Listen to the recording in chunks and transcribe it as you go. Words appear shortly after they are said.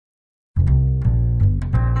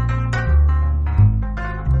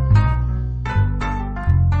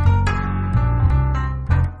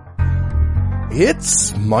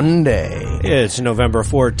It's Monday. It's November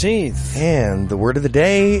 14th. And the word of the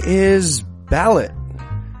day is ballot,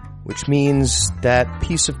 which means that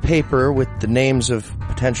piece of paper with the names of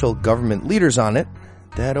potential government leaders on it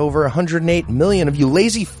that over 108 million of you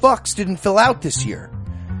lazy fucks didn't fill out this year.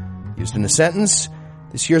 Used in a sentence,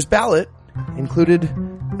 this year's ballot included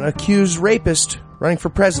an accused rapist running for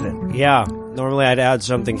president. Yeah, normally I'd add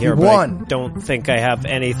something here, but I don't think I have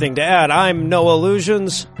anything to add. I'm Noah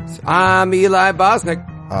Illusions. I'm Eli Bosnick.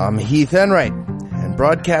 I'm Heath Enright. And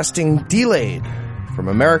broadcasting delayed from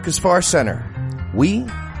America's Far Center, we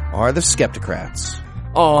are the Skepticrats.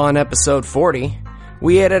 On episode 40,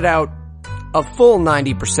 we edited out a full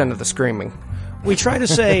 90% of the screaming. We try to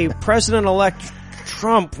say President-elect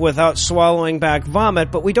Trump without swallowing back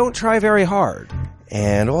vomit, but we don't try very hard.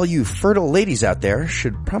 And all you fertile ladies out there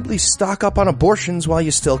should probably stock up on abortions while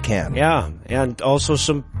you still can. Yeah, and also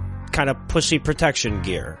some kind of pussy protection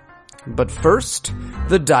gear. But first,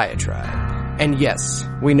 the diatribe. And yes,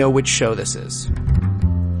 we know which show this is.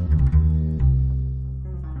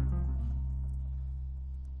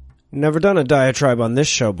 Never done a diatribe on this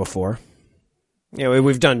show before. You know,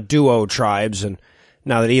 we've done duo tribes, and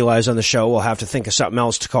now that Eli's on the show, we'll have to think of something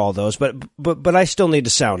else to call those. But I still need to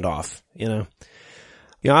sound off, you know.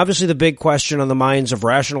 You know, obviously the big question on the minds of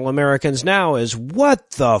rational Americans now is,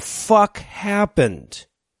 what the fuck happened?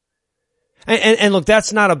 And look,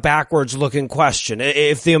 that's not a backwards-looking question.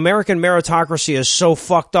 If the American meritocracy is so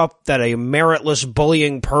fucked up that a meritless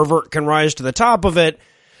bullying pervert can rise to the top of it,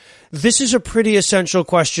 this is a pretty essential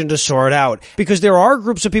question to sort out, because there are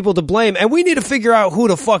groups of people to blame, and we need to figure out who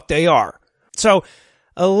the fuck they are. So,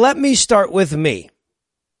 let me start with me.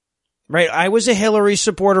 Right? I was a Hillary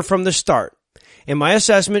supporter from the start. In my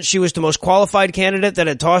assessment, she was the most qualified candidate that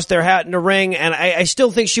had tossed their hat in the ring, and I still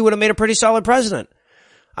think she would have made a pretty solid president.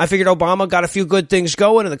 I figured Obama got a few good things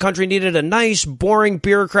going, and the country needed a nice, boring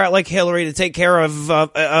bureaucrat like Hillary to take care of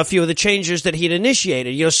a few of the changes that he'd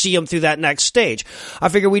initiated, you know, see him through that next stage. I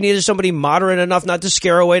figured we needed somebody moderate enough not to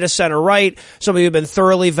scare away to center-right, somebody who'd been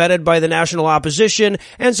thoroughly vetted by the national opposition,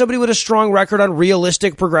 and somebody with a strong record on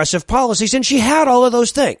realistic progressive policies, and she had all of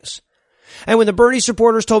those things. And when the Bernie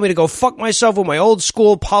supporters told me to go fuck myself with my old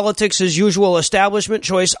school politics as usual establishment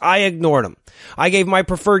choice, I ignored them. I gave my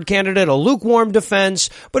preferred candidate a lukewarm defense,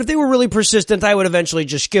 but if they were really persistent, I would eventually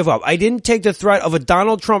just give up. I didn't take the threat of a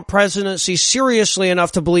Donald Trump presidency seriously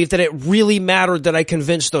enough to believe that it really mattered that I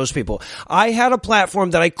convinced those people. I had a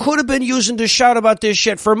platform that I could have been using to shout about this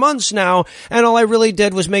shit for months now, and all I really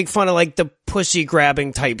did was make fun of like the pussy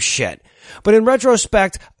grabbing type shit. But in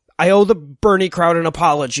retrospect, I owe the Bernie crowd an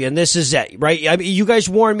apology, and this is it, right? I mean, you guys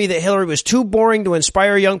warned me that Hillary was too boring to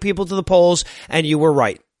inspire young people to the polls, and you were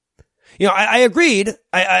right. You know, I agreed.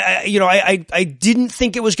 I didn't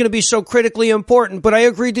think it was going to be so critically important, but I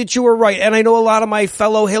agreed that you were right. And I know a lot of my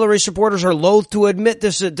fellow Hillary supporters are loath to admit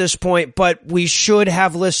this at this point, but we should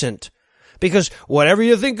have listened. Because whatever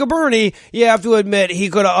you think of Bernie, you have to admit he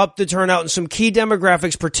could have upped the turnout in some key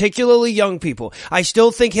demographics, particularly young people. I still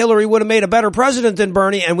think Hillary would have made a better president than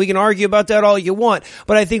Bernie, and we can argue about that all you want,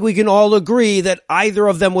 but I think we can all agree that either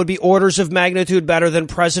of them would be orders of magnitude better than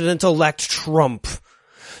President-elect Trump.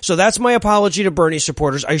 So that's my apology to Bernie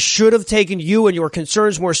supporters. I should have taken you and your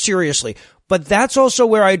concerns more seriously, but that's also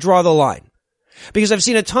where I draw the line. Because I've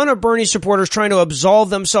seen a ton of Bernie supporters trying to absolve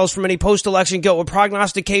themselves from any post-election guilt with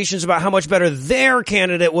prognostications about how much better their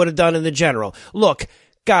candidate would have done in the general. Look,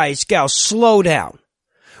 guys, gals, slow down.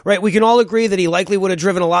 Right? We can all agree that he likely would have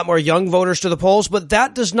driven a lot more young voters to the polls, but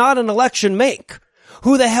that does not an election make.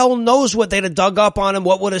 Who the hell knows what they'd have dug up on him,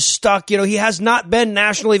 what would have stuck? You know, he has not been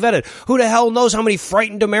nationally vetted. Who the hell knows how many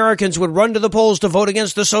frightened Americans would run to the polls to vote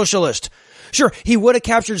against the socialist? Sure, he would have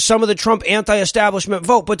captured some of the Trump anti-establishment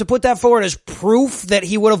vote, but to put that forward as proof that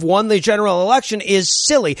he would have won the general election is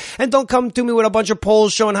silly. And don't come to me with a bunch of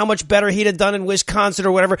polls showing how much better he'd have done in Wisconsin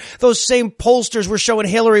or whatever. Those same pollsters were showing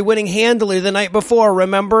Hillary winning handily the night before,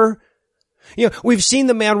 remember? You know, we've seen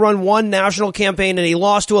the man run one national campaign and he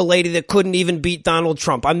lost to a lady that couldn't even beat Donald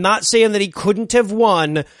Trump. I'm not saying that he couldn't have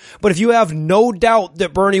won, but if you have no doubt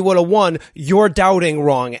that Bernie would have won, you're doubting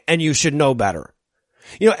wrong and you should know better.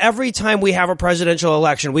 You know, every time we have a presidential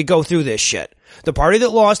election, we go through this shit. The party that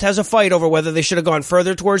lost has a fight over whether they should have gone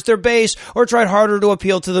further towards their base or tried harder to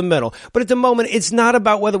appeal to the middle. But at the moment, it's not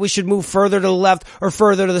about whether we should move further to the left or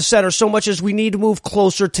further to the center so much as we need to move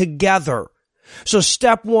closer together. So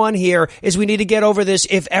step one here is we need to get over this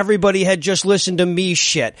if everybody had just listened to me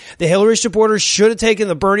shit. The Hillary supporters should have taken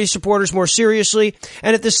the Bernie supporters more seriously.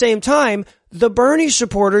 And at the same time, the Bernie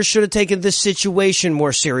supporters should have taken this situation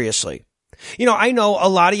more seriously. You know, I know a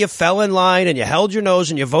lot of you fell in line and you held your nose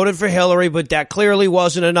and you voted for Hillary, but that clearly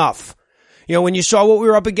wasn't enough. You know, when you saw what we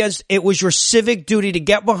were up against, it was your civic duty to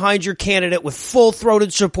get behind your candidate with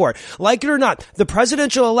full-throated support. Like it or not, the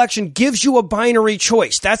presidential election gives you a binary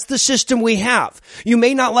choice. That's the system we have. You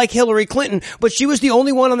may not like Hillary Clinton, but she was the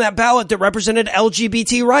only one on that ballot that represented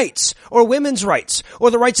LGBT rights, or women's rights,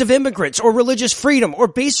 or the rights of immigrants, or religious freedom, or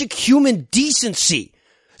basic human decency.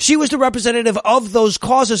 She was the representative of those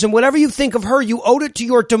causes, and whatever you think of her, you owed it to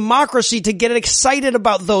your democracy to get excited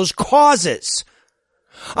about those causes.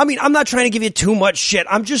 I mean, I'm not trying to give you too much shit.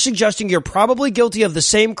 I'm just suggesting you're probably guilty of the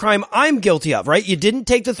same crime I'm guilty of, right? You didn't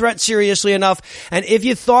take the threat seriously enough, and if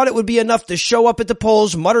you thought it would be enough to show up at the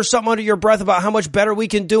polls, mutter something under your breath about how much better we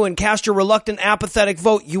can do, and cast your reluctant, apathetic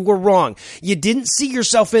vote, you were wrong. You didn't see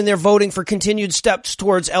yourself in there voting for continued steps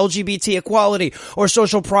towards LGBT equality, or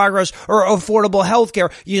social progress, or affordable health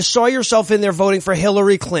care. You saw yourself in there voting for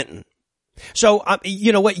Hillary Clinton. So,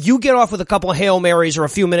 you know what? You get off with a couple of Hail Marys or a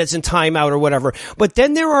few minutes in timeout or whatever. But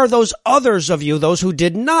then there are those others of you, those who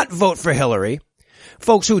did not vote for Hillary,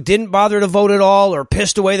 folks who didn't bother to vote at all or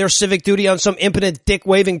pissed away their civic duty on some impotent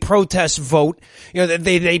dick-waving protest vote. You know,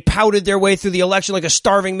 they pouted their way through the election like a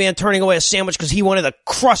starving man turning away a sandwich because he wanted the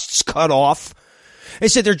crusts cut off. They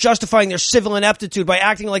said they're justifying their civil ineptitude by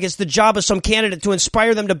acting like it's the job of some candidate to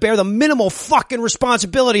inspire them to bear the minimal fucking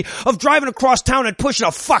responsibility of driving across town and pushing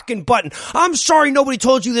a fucking button. I'm sorry nobody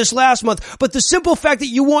told you this last month, but the simple fact that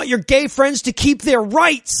you want your gay friends to keep their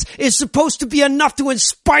rights is supposed to be enough to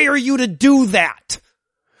inspire you to do that.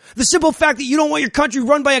 The simple fact that you don't want your country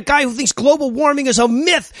run by a guy who thinks global warming is a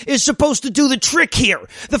myth is supposed to do the trick here.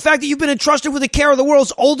 The fact that you've been entrusted with the care of the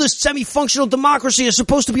world's oldest semi-functional democracy is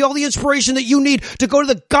supposed to be all the inspiration that you need to go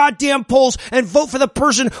to the goddamn polls and vote for the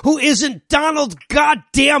person who isn't Donald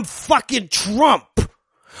goddamn fucking Trump.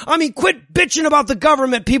 I mean, quit bitching about the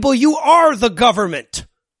government, people. You are the government.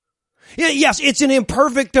 Yes, it's an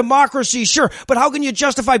imperfect democracy, sure, but how can you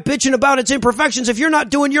justify bitching about its imperfections if you're not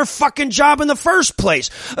doing your fucking job in the first place?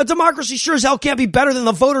 A democracy sure as hell can't be better than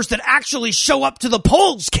the voters that actually show up to the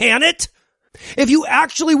polls, can it? If you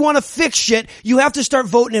actually want to fix shit, you have to start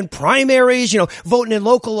voting in primaries, voting in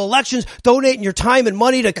local elections, donating your time and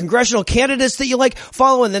money to congressional candidates that you like,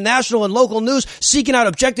 following the national and local news, seeking out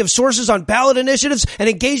objective sources on ballot initiatives, and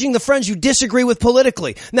engaging the friends you disagree with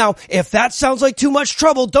politically. Now, if that sounds like too much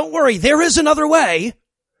trouble, don't worry, there is another way.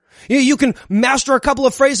 You can master a couple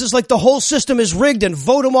of phrases like the whole system is rigged and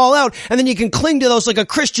vote them all out, and then you can cling to those like a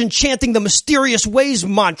Christian chanting the mysterious ways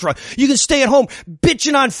mantra. You can stay at home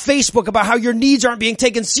bitching on Facebook about how your needs aren't being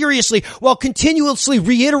taken seriously while continuously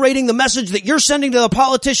reiterating the message that you're sending to the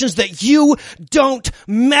politicians that you don't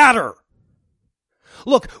matter.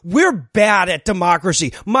 Look, we're bad at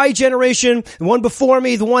democracy. My generation, the one before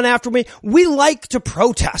me, the one after me, we like to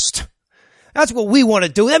protest. That's what we want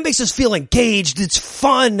to do. That makes us feel engaged. It's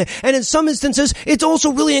fun. And in some instances, it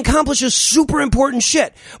also really accomplishes super important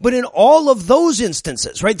shit. But in all of those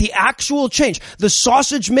instances, right, the actual change, the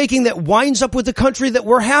sausage making that winds up with the country that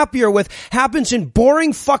we're happier with happens in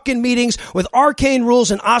boring fucking meetings with arcane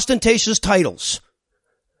rules and ostentatious titles.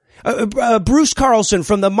 Bruce Carlson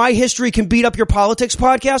from the My History Can Beat Up Your Politics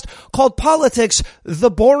podcast called politics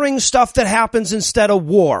the boring stuff that happens instead of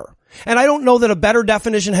war. And I don't know that a better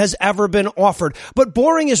definition has ever been offered, but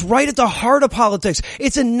boring is right at the heart of politics.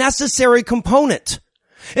 It's a necessary component.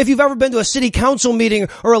 If you've ever been to a city council meeting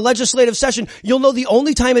or a legislative session, you'll know the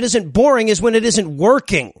only time it isn't boring is when it isn't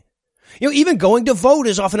working. Even going to vote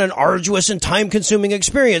is often an arduous and time-consuming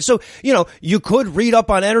experience. So, you could read up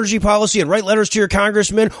on energy policy and write letters to your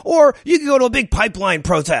congressman, or you could go to a big pipeline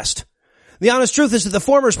protest. The honest truth is that the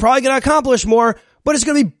former is probably going to accomplish more, but it's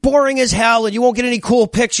going to be boring as hell and you won't get any cool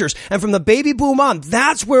pictures. And from the baby boom on,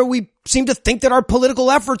 that's where we seem to think that our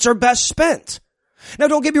political efforts are best spent. Now,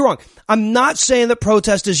 don't get me wrong. I'm not saying that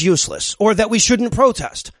protest is useless or that we shouldn't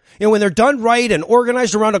protest. When they're done right and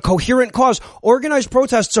organized around a coherent cause, organized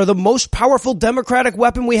protests are the most powerful democratic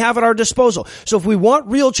weapon we have at our disposal. So if we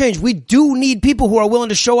want real change, we do need people who are willing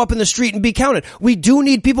to show up in the street and be counted. We do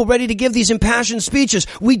need people ready to give these impassioned speeches.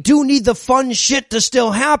 We do need the fun shit to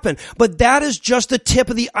still happen. But that is just the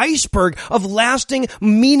tip of the iceberg of lasting,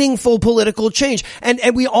 meaningful political change. And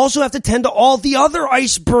we also have to tend to all the other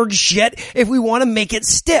iceberg shit if we want to make it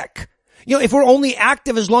stick. If we're only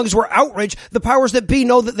active as long as we're outraged, the powers that be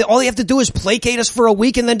know that all they have to do is placate us for a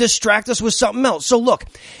week and then distract us with something else. So look,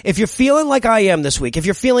 if you're feeling like I am this week, if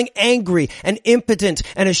you're feeling angry and impotent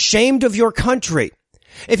and ashamed of your country,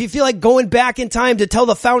 if you feel like going back in time to tell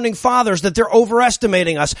the founding fathers that they're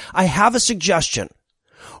overestimating us, I have a suggestion.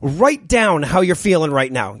 Write down how you're feeling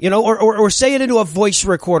right now, or say it into a voice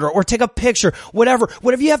recorder or take a picture, whatever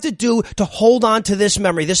you have to do to hold on to this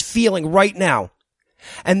memory, this feeling right now.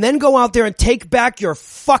 and then go out there and take back your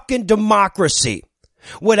fucking democracy.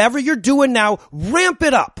 Whatever you're doing now, ramp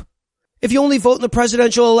it up. If you only vote in the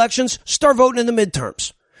presidential elections, start voting in the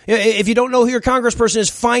midterms. If you don't know who your congressperson is,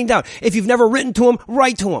 find out. If you've never written to him,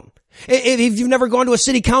 write to him. If you've never gone to a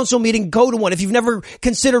city council meeting, go to one. If you've never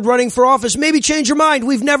considered running for office, maybe change your mind.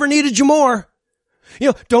 We've never needed you more.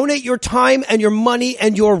 Donate your time and your money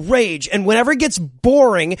and your rage. And whenever it gets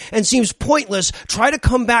boring and seems pointless, try to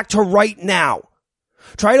come back to right now.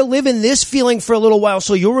 Try to live in this feeling for a little while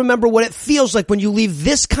so you'll remember what it feels like when you leave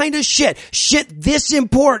this kind of shit this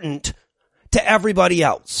important, to everybody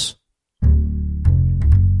else.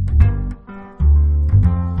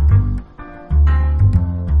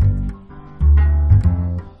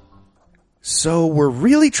 So we're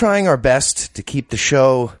really trying our best to keep the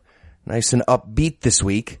show nice and upbeat this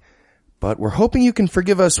week, but we're hoping you can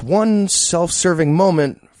forgive us one self-serving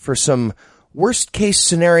moment for some worst-case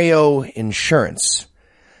scenario insurance.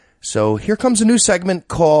 So here comes a new segment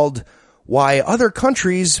called Why Other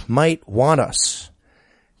Countries Might Want Us.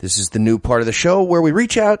 This is the new part of the show where we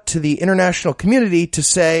reach out to the international community to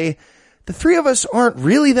say, the three of us aren't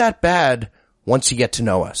really that bad once you get to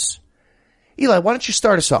know us. Eli, why don't you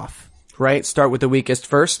start us off? Right, start with the weakest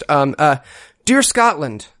first. Dear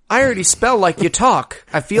Scotland, I already spell like you talk.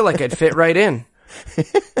 I feel like I'd fit right in.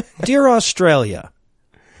 Dear Australia,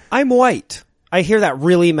 I'm white. I hear that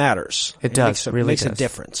really matters. It does. It makes a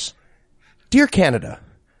difference. Dear Canada,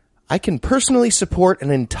 I can personally support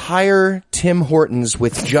an entire Tim Hortons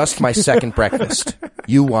with just my second breakfast.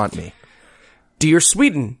 You want me. Dear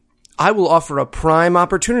Sweden, I will offer a prime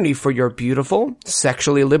opportunity for your beautiful,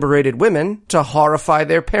 sexually liberated women to horrify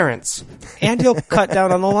their parents. And he'll cut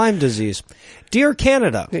down on the Lyme disease. Dear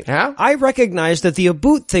Canada, yeah? I recognize that the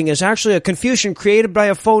aboot thing is actually a confusion created by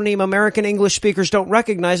a phoneme American English speakers don't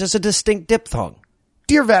recognize as a distinct diphthong.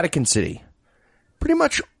 Dear Vatican City, pretty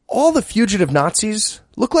much all the fugitive Nazis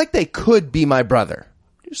look like they could be my brother.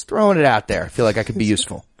 Just throwing it out there. I feel like I could be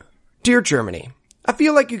useful. Dear Germany, I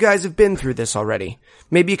feel like you guys have been through this already.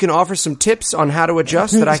 Maybe you can offer some tips on how to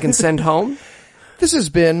adjust that I can send home? This has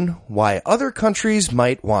been Why Other Countries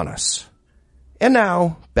Might Want Us. And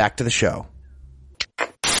now, back to the show.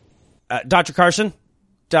 Dr. Carson?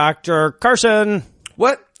 Dr. Carson!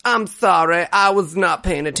 What? I'm sorry, I was not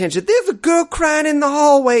paying attention. There's a girl crying in the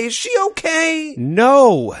hallway. Is she okay?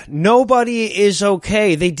 No, nobody is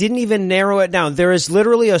okay. They didn't even narrow it down. There is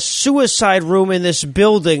literally a suicide room in this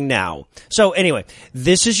building now. So anyway,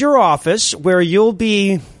 this is your office where you'll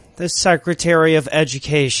be the Secretary of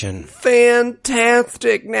Education.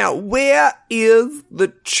 Fantastic. Now, where is the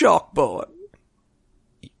chalkboard?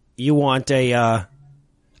 You want the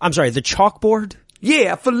chalkboard?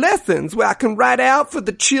 Yeah, for lessons where I can write out for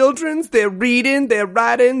the children's, their reading, their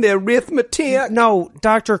writing, their arithmetic. No,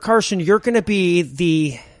 Dr. Carson, you're going to be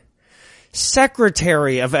the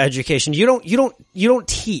Secretary of Education. You don't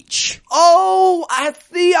teach. Oh, I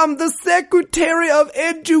see. I'm the Secretary of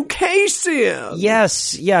Education.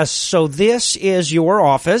 Yes. So this is your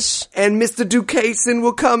office. And Mr. Ducason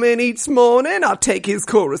will come in each morning. I'll take his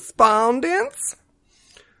correspondence.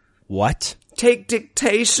 What? Take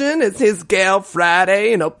dictation as his gal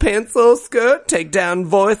Friday in a pencil skirt, take down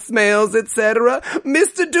voicemails, etc.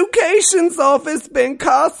 Mr. Ducation's office, Ben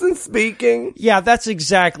Carson speaking. Yeah, that's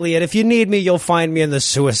exactly it. If you need me, you'll find me in the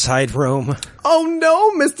suicide room. Oh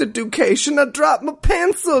no, Mr. Ducation, I dropped my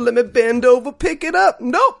pencil. Let me bend over, pick it up.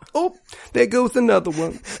 Nope. Oh, there goes another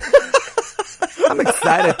one. I'm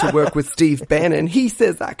excited to work with Steve Bannon. He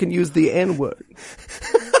says I can use the N-word.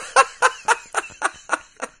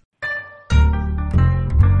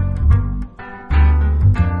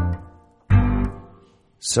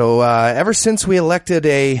 So, ever since we elected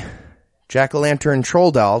a jack-o'-lantern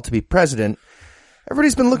troll doll to be president,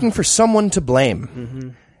 everybody's been looking for someone to blame. Mm-hmm.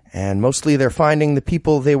 And mostly they're finding the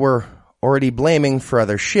people they were already blaming for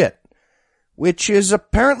other shit, which is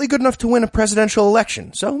apparently good enough to win a presidential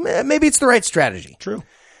election. So maybe it's the right strategy. True.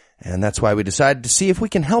 And that's why we decided to see if we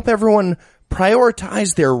can help everyone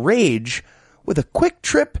prioritize their rage with a quick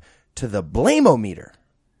trip to the blame-o-meter.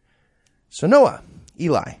 So Noah,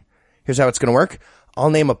 Eli, here's how it's going to work. I'll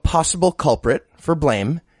name a possible culprit for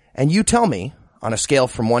blame, and you tell me, on a scale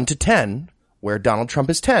from 1 to 10, where Donald Trump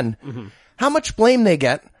is 10, how much blame they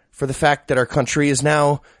get for the fact that our country is now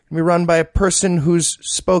going to be run by a person whose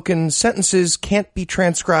spoken sentences can't be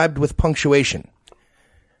transcribed with punctuation.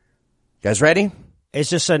 You guys ready?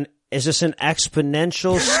 Is this an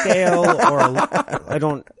exponential scale or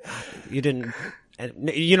you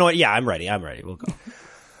know what? Yeah, I'm ready. We'll go.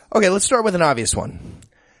 Okay, let's start with an obvious one.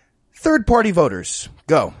 Third-party voters.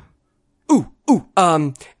 Go.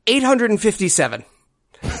 857.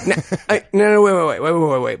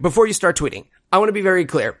 No, wait. Before you start tweeting, I want to be very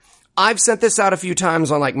clear. I've sent this out a few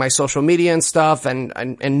times on like my social media and stuff,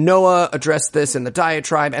 and Noah addressed this in the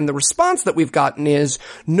diatribe, and the response that we've gotten is,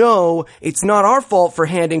 no, it's not our fault for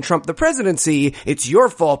handing Trump the presidency, it's your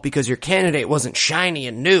fault because your candidate wasn't shiny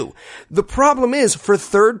and new. The problem is, for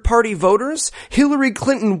third-party voters, Hillary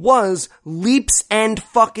Clinton was leaps and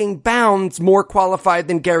fucking bounds more qualified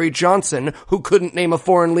than Gary Johnson, who couldn't name a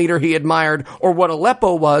foreign leader he admired or what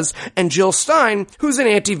Aleppo was, and Jill Stein, who's an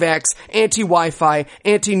anti-vax, anti-Wi-Fi,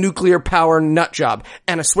 anti-nuclear power nutjob.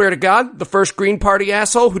 And I swear to God, the first Green Party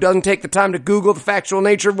asshole who doesn't take the time to Google the factual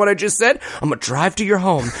nature of what I just said, I'm gonna drive to your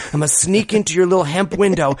home, I'm gonna sneak into your little hemp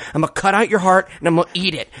window, I'm gonna cut out your heart, and I'm gonna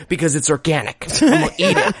eat it, because it's organic. I'm gonna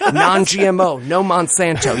eat it. Non-GMO, no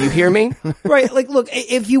Monsanto. You hear me? Right, like, look,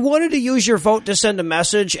 if you wanted to use your vote to send a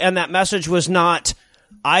message, and that message was not,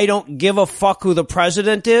 I don't give a fuck who the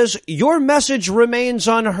president is, your message remains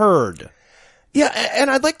unheard. Yeah, and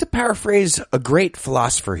I'd like to paraphrase a great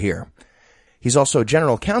philosopher here. He's also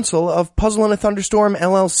general counsel of Puzzle in a Thunderstorm,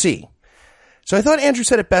 LLC. So I thought Andrew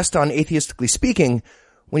said it best on Atheistically Speaking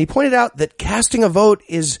when he pointed out that casting a vote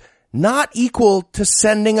is not equal to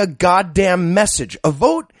sending a goddamn message. A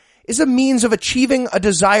vote is a means of achieving a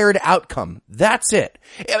desired outcome. That's it.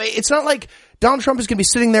 I mean, it's not like Donald Trump is going to be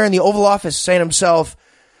sitting there in the Oval Office saying to himself,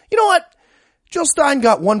 you know what? Jill Stein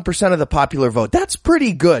got 1% of the popular vote. That's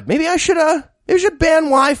pretty good. Maybe I should ban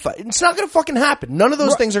Wi-Fi. It's not going to fucking happen. None of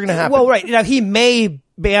those things are going to happen. Well, right. Now, he may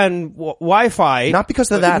ban Wi-Fi. Not because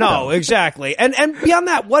of that. No, though. Exactly. And beyond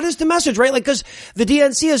that, what is the message, right? Like, because the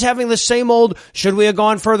DNC is having the same old, should we have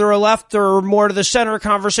gone further left or more to the center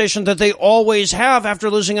conversation that they always have after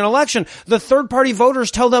losing an election. The third-party voters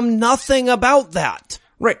tell them nothing about that.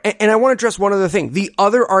 Right. And I want to address one other thing. The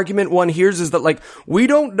other argument one hears is that, like, we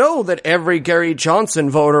don't know that every Gary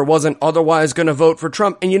Johnson voter wasn't otherwise going to vote for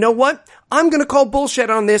Trump. And you know what? I'm going to call bullshit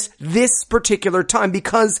on this particular time,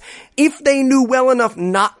 because if they knew well enough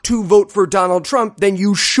not to vote for Donald Trump, then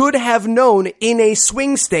you should have known in a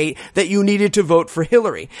swing state that you needed to vote for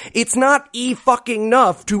Hillary. It's not fucking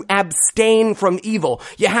enough to abstain from evil.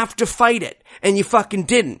 You have to fight it. And you fucking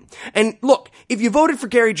didn't. And look, if you voted for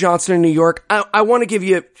Gary Johnson in New York, I want to give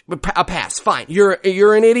you a pass. Fine. You're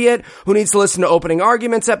an idiot who needs to listen to Opening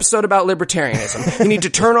Arguments episode about libertarianism. You need to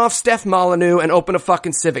turn off Steph Molyneux and open a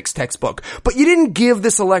fucking civics textbook. But you didn't give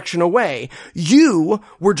this election away. You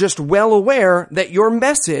were just well aware that your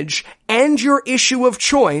message and your issue of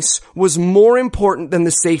choice was more important than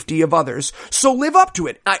the safety of others. So live up to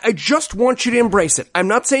it. I just want you to embrace it. I'm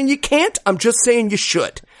not saying you can't. I'm just saying you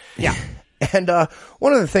should. Yeah. And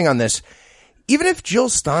one other thing on this, even if Jill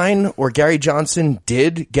Stein or Gary Johnson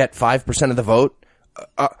did get 5% of the vote,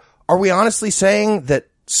 are we honestly saying that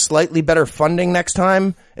slightly better funding next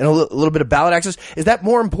time and a little bit of ballot access, is that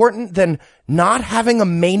more important than not having a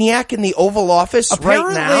maniac in the Oval Office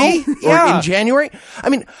Apparently, right now yeah. or in January? I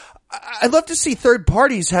mean, I'd love to see third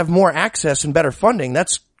parties have more access and better funding.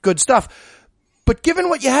 That's good stuff. But given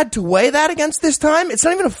what you had to weigh that against this time, it's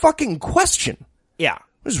not even a fucking question. Yeah.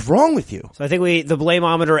 What is wrong with you? So I think the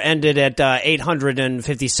blameometer ended at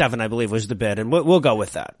 857, I believe, was the bid, and we'll go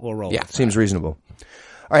with that. We'll roll. Yeah, with seems reasonable.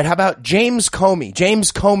 All right, how about James Comey?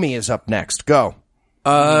 James Comey is up next. Go.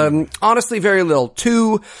 Honestly, very little.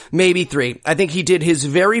 2, maybe 3. I think he did his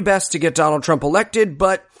very best to get Donald Trump elected,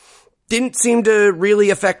 but didn't seem to really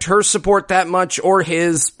affect her support that much or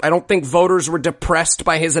his. I don't think voters were depressed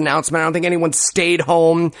by his announcement. I don't think anyone stayed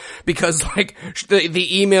home because, like, the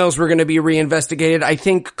emails were going to be reinvestigated. I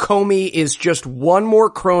think Comey is just one more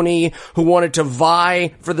crony who wanted to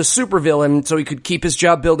vie for the supervillain so he could keep his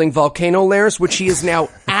job building volcano lairs, which he is now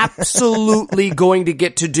absolutely going to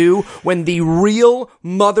get to do when the real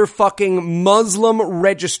motherfucking Muslim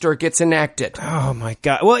register gets enacted. Oh my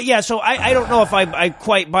God. Well, yeah, so I don't know if I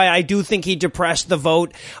quite buy. I do think he depressed the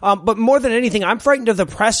vote. But more than anything, I'm frightened of the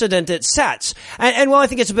precedent it sets. And while I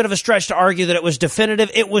think it's a bit of a stretch to argue that it was definitive,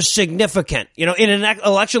 it was significant. You know, in an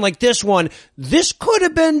election like this one, this could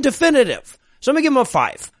have been definitive. So I'm going to give him a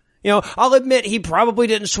 5. You know, I'll admit he probably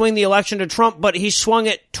didn't swing the election to Trump, but he swung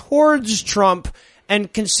it towards Trump.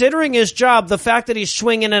 And considering his job, the fact that he's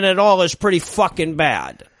swinging it at all is pretty fucking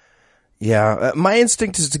bad. Yeah, my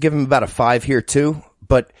instinct is to give him about a 5 here too,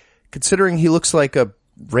 but considering he looks like a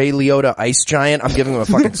Ray Liotta ice giant, I'm giving him a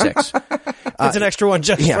fucking 6. It's an extra one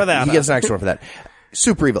just for that. He gets an extra one for that.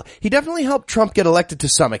 Super evil. He definitely helped Trump get elected to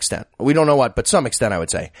some extent. We don't know what, but some extent, I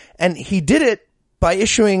would say. And he did it by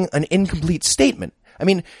issuing an incomplete statement. I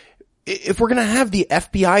mean, if we're going to have the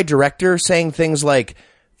FBI director saying things like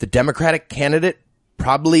the Democratic candidate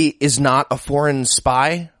probably is not a foreign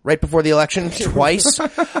spy right before the election twice,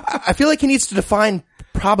 I feel like he needs to define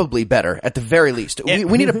probably better at the very least. We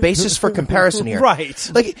need a basis for comparison here.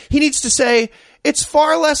 Right. Like, he needs to say, it's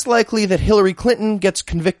far less likely that Hillary Clinton gets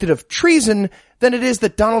convicted of treason than it is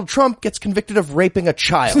that Donald Trump gets convicted of raping a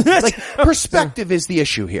child. Like, perspective is the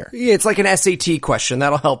issue here. Yeah, it's like an SAT question.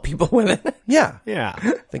 That'll help people with it. Yeah. Yeah.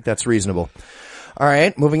 I think that's reasonable. All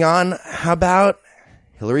right, moving on. How about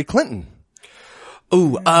Hillary Clinton?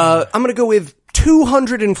 Ooh, I'm gonna go with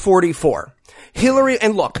 244. Hillary,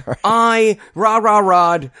 and look, right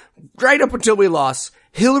up until we lost,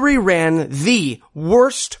 Hillary ran the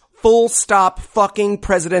worst full stop fucking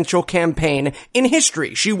presidential campaign in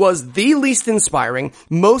history. She was the least inspiring,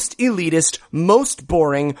 most elitist, most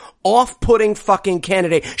boring, off-putting fucking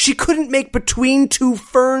candidate. She couldn't make between two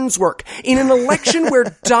ferns work. In an election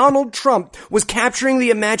where Donald Trump was capturing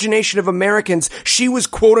the imagination of Americans, she was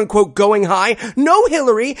quote-unquote going high. No,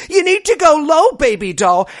 Hillary, you need to go low, baby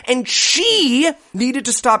doll. And she needed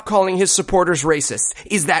to stop calling his supporters racist.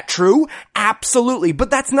 Is that true? Absolutely.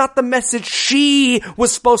 But that's not the message she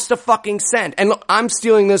was supposed to fucking send. And look, I'm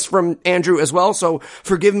stealing this from Andrew as well, so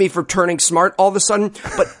forgive me for turning smart all of a sudden,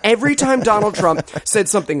 but every time Donald Trump said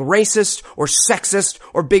something racist or sexist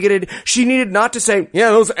or bigoted, she needed not to say, yeah,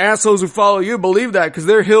 those assholes who follow you believe that because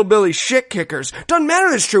they're hillbilly shit kickers. Doesn't matter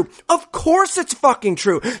if it's true. Of course it's fucking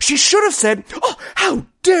true. She should have said, oh, how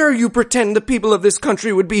dare you pretend the people of this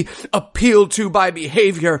country would be appealed to by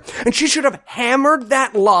behavior? And she should have hammered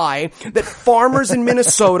that lie that farmers in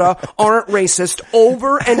Minnesota aren't racist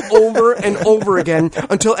over and over and over again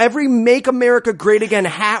until every Make America Great Again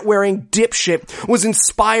hat-wearing dipshit was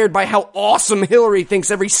inspired by how awesome Hillary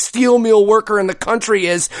thinks every steel mill worker in the country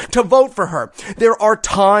is to vote for her. There are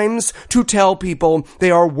times to tell people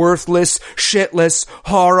they are worthless, shitless,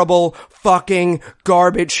 horrible, fucking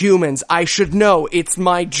garbage humans. I should know. It's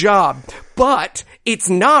my job. But it's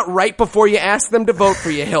not right before you ask them to vote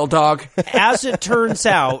for you, Hill Dog. As it turns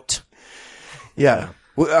out. Yeah.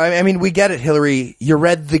 I mean, we get it, Hillary. You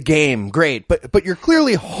read the game. Great. But you're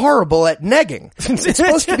clearly horrible at negging. It's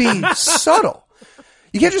supposed to be subtle.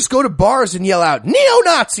 You can't just go to bars and yell out,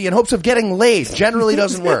 neo-Nazi, in hopes of getting laid. Generally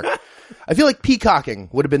doesn't work. I feel like peacocking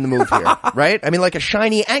would have been the move here, right? I mean, like a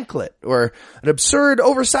shiny anklet or an absurd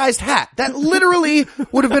oversized hat. That literally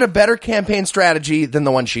would have been a better campaign strategy than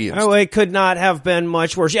the one she used. Oh, it could not have been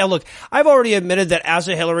much worse. Yeah, look, I've already admitted that as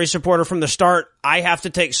a Hillary supporter from the start, I have to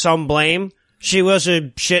take some blame. She was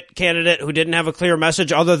a shit candidate who didn't have a clear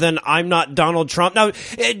message other than I'm not Donald Trump. Now,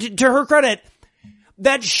 to her credit,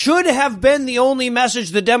 that should have been the only message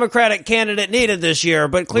the Democratic candidate needed this year,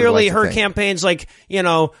 but clearly her campaign's like, you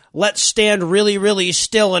know, let's stand really, really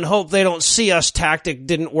still and hope they don't see us tactic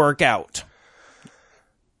didn't work out.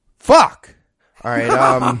 Fuck. All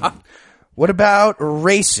right, what about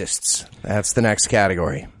racists? That's the next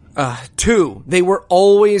category. 2, they were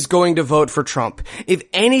always going to vote for Trump. If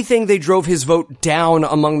anything, they drove his vote down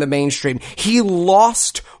among the mainstream. He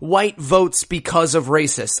lost white votes because of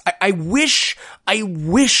racists. I wish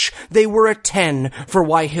they were a 10 for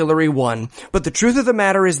why Hillary won. But the truth of the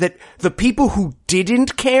matter is that the people who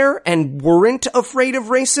didn't care and weren't afraid of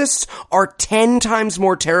racists are 10 times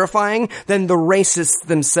more terrifying than the racists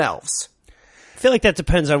themselves. I feel like that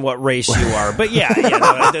depends on what race you are, but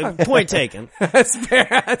yeah, point taken. That's fair.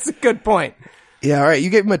 That's a good point. Yeah, all right. You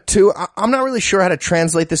gave him a 2. I'm not really sure how to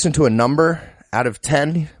translate this into a number out of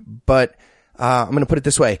 10, but I'm going to put it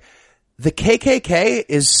this way. The KKK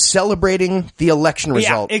is celebrating the election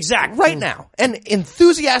result. Yeah, exactly. Right now. And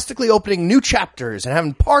enthusiastically opening new chapters and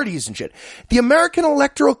having parties and shit. The American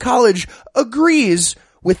Electoral College agrees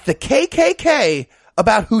with the KKK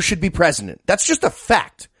about who should be president. That's just a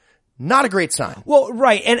fact. Not a great sign. Well,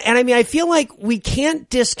 right. And I mean, I feel like we can't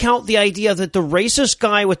discount the idea that the racist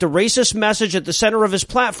guy with the racist message at the center of his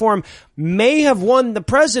platform may have won the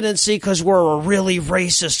presidency because we're a really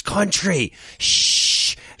racist country.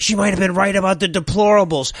 Shh. She might have been right about the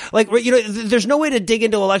deplorables. Like, you know, there's no way to dig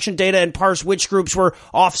into election data and parse which groups were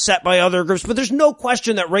offset by other groups, but there's no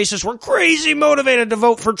question that racists were crazy motivated to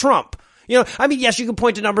vote for Trump. You know, I mean, yes, you can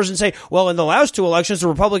point to numbers and say, well, in the last 2 elections, the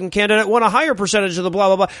Republican candidate won a higher percentage of the blah,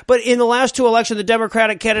 blah, blah. But in the last 2 elections, the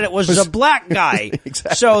Democratic candidate was a black guy.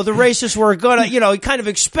 Exactly. So the racists were gonna, you know, kind of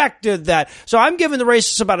expected that. So I'm giving the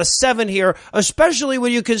racists about a 7 here, especially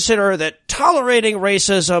when you consider that tolerating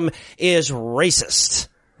racism is racist.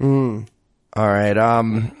 All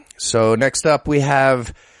right. So next up we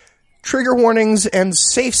have trigger warnings and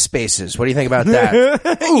safe spaces. What do you think about that?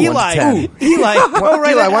 Eli.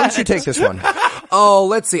 Eli, why don't you take this one? Oh,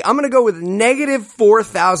 let's see. I'm going to go with negative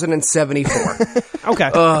 4,074.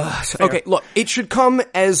 Okay. Okay, look, it should come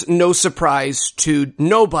as no surprise to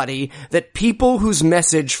nobody that people whose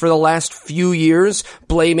message for the last few years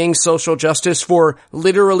blaming social justice for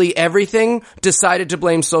literally everything decided to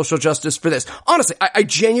blame social justice for this. Honestly, I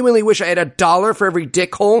genuinely wish I had $1 for every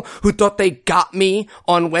dickhole who thought they got me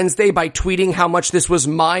on Wednesday by tweeting how much this was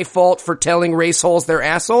my fault for telling raceholes they're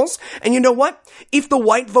assholes. And you know what? If the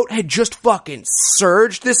white vote had just fucking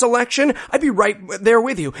surged this election, I'd be right there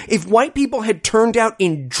with you. If white people had turned out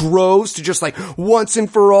in droves to just like once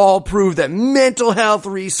and for all prove that mental health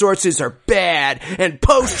resources are bad and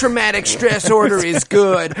post-traumatic stress order is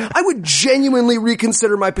good, I would genuinely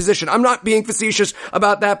reconsider my position. I'm not being facetious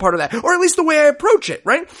about that part of that, or at least the way I approach it,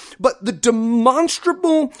 right? But the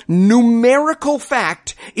demonstrable numerical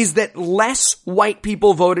fact is that less white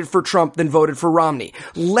people voted for Trump than voted for Romney.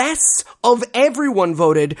 Less of everyone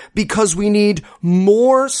voted because we need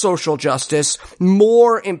more social justice,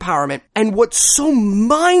 more empowerment. And what's so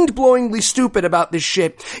mind-blowingly stupid about this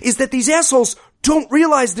shit is that these assholes don't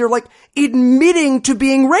realize they're like admitting to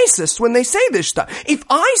being racist when they say this stuff. If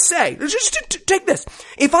I say, just take this.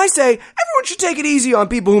 If I say, everyone should take it easy on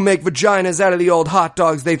people who make vaginas out of the old hot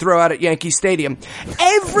dogs they throw out at Yankee Stadium,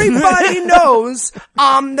 everybody knows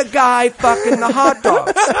I'm the guy fucking the hot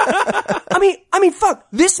dogs. I mean, fuck,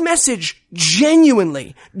 this message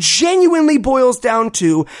genuinely boils down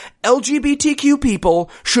to LGBTQ people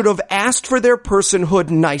should have asked for their personhood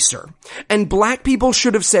nicer, and black people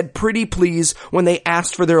should have said pretty please when they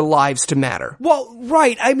asked for their lives to matter. Well,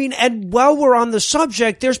 right. I mean, and while we're on the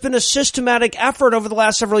subject, there's been a systematic effort over the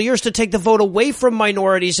last several years to take the vote away from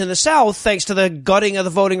minorities in the South, thanks to the gutting of the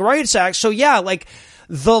Voting Rights Act. So yeah, like,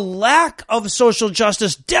 the lack of social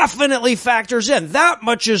justice definitely factors in. That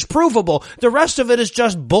much is provable. The rest of it is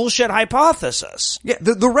just bullshit hypothesis. Yeah,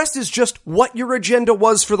 the rest is just what your agenda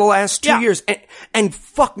was for the last 2 years. And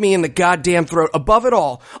fuck me in the goddamn throat. Above it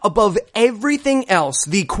all, above everything else,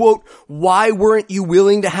 the quote, why weren't you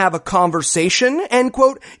willing to have a conversation, end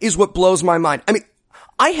quote, is what blows my mind. I mean,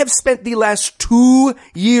 I have spent the last 2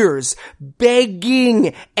 years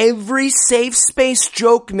begging every safe space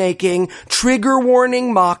joke-making, trigger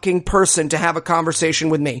warning mocking person to have a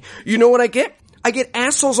conversation with me. You know what I get? I get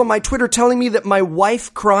assholes on my Twitter telling me that my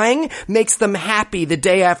wife crying makes them happy the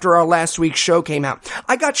day after our last week's show came out.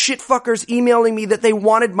 I got shitfuckers emailing me that they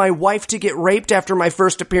wanted my wife to get raped after my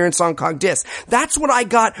first appearance on Cogdis. That's what I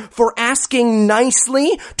got for asking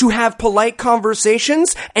nicely to have polite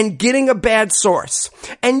conversations and getting a bad source.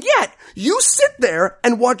 And yet, you sit there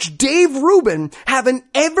and watch Dave Rubin have an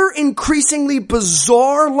ever-increasingly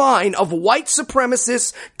bizarre line of white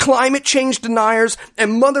supremacists, climate change deniers,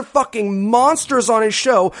 and motherfucking monsters on his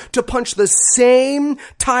show to punch the same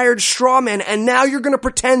tired strawmen, and now you're gonna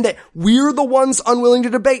pretend that we're the ones unwilling to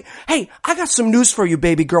debate. Hey, I got some news for you,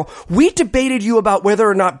 baby girl. We debated you about whether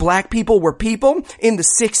or not black people were people in the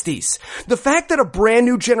 60s. The fact that a brand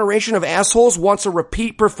new generation of assholes wants a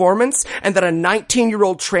repeat performance, and that a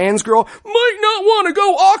 19-year-old trans girl might not want to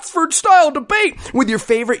go Oxford-style debate with your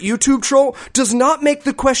favorite YouTube troll does not make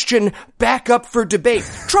the question back up for debate.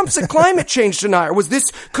 Trump's a climate change denier. Was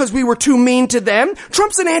this because we were too mean to them?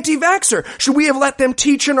 Trump's an anti-vaxxer. Should we have let them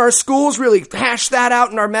teach in our schools, really hash that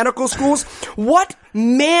out in our medical schools? What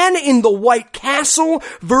man in the White Castle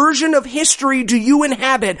version of history do you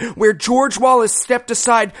inhabit where George Wallace stepped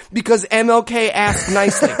aside because MLK asked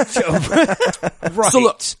nicely? Right. So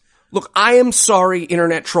Look, I am sorry,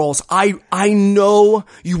 internet trolls. I know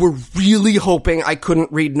you were really hoping I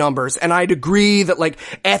couldn't read numbers, and I'd agree that, like,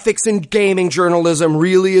 ethics in gaming journalism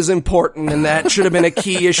really is important, and that should have been a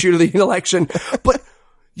key issue to the election. But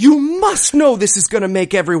you must know this is going to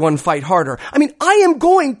make everyone fight harder. I mean, I am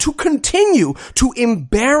going to continue to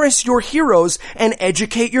embarrass your heroes and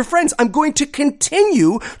educate your friends. I'm going to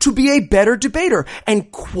continue to be a better debater and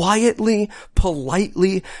quietly,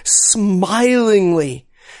 politely, smilingly,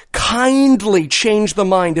 kindly change the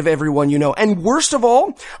mind of everyone you know. And worst of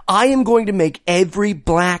all, I am going to make every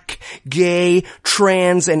black, gay,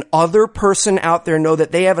 trans, and other person out there know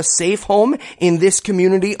that they have a safe home in this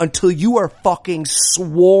community until you are fucking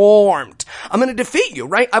swarmed. I'm going to defeat you,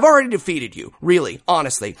 right? I've already defeated you, really,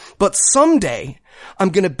 honestly. But someday, I'm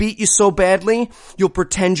going to beat you so badly, you'll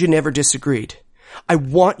pretend you never disagreed. I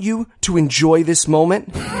want you to enjoy this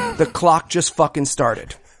moment. The clock just fucking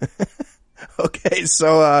started. Okay,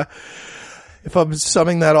 so if I'm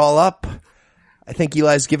summing that all up, I think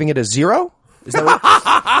Eli's giving it a 0. Is that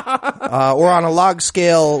right? Or on a log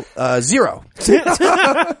scale, 0.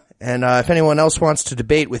 And if anyone else wants to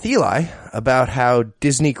debate with Eli about how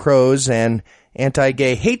Disney crows and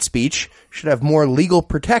anti-gay hate speech should have more legal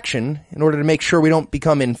protection in order to make sure we don't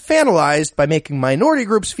become infantilized by making minority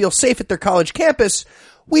groups feel safe at their college campus,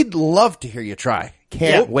 we'd love to hear you try.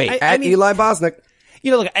 Can't wait. I mean, Eli Bosnick.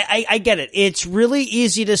 You know, look, I get it. It's really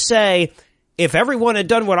easy to say, if everyone had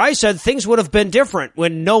done what I said, things would have been different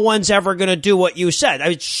when no one's ever going to do what you said.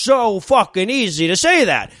 It's so fucking easy to say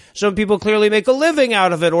that. Some people clearly make a living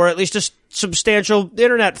out of it, or at least a substantial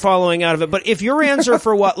internet following out of it. But if your answer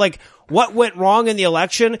for what went wrong in the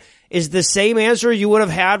election is the same answer you would have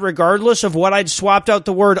had regardless of what I'd swapped out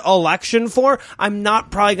the word election for, I'm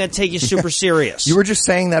not probably going to take you super serious. You were just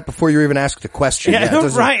saying that before you even asked the question. Yeah,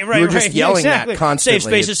 right. You were just yelling that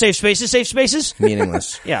constantly. Safe spaces.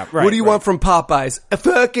 Meaningless. Yeah, right. What do you want from Popeyes? A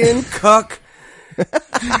fucking cuck.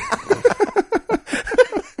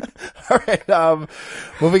 All right,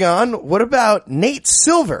 moving on. What about Nate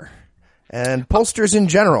Silver and pollsters in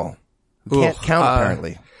general? Who can't count,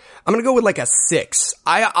 apparently. I'm going to go with like a 6.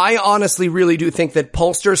 I honestly really do think that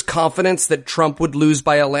pollsters' confidence that Trump would lose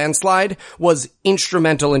by a landslide was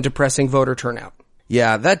instrumental in depressing voter turnout.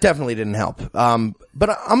 Yeah, that definitely didn't help. But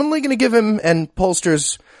I'm only going to give him and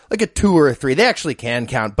pollsters like a 2 or a 3. They actually can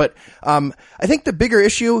count. But I think the bigger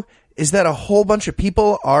issue is that a whole bunch of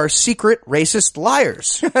people are secret racist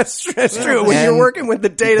liars. That's true. When you're working with the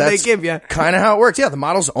data they give you. Kind of how it works. Yeah, the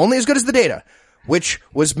model's only as good as the data, which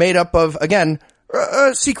was made up of, again,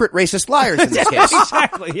 secret racist liars in this case.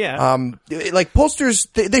 Exactly, yeah. Like pollsters,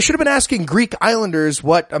 they should have been asking Greek islanders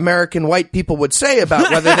what American white people would say about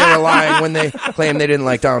whether they were lying when they claimed they didn't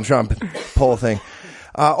like Donald Trump. Poll thing.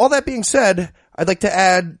 All that being said, I'd like to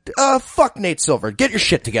add, fuck Nate Silver. Get your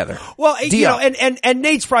shit together. Well, you know, and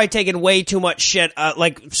Nate's probably taken way too much shit,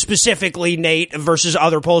 like specifically Nate versus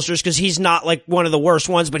other pollsters, because he's not like one of the worst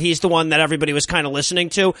ones, but he's the one that everybody was kind of listening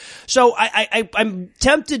to. So I'm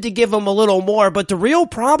tempted to give him a little more, but the real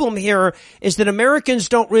problem here is that Americans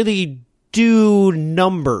don't really do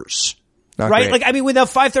numbers. Not right? great. Like, I mean, when the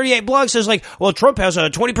 538 blog says like, well, Trump has a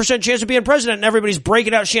 20% chance of being president and everybody's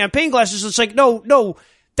breaking out champagne glasses, it's like, no.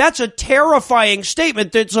 That's a terrifying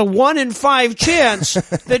statement. That's a 1 in 5 chance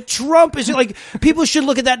that Trump is like, people should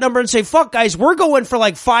look at that number and say, fuck guys, we're going for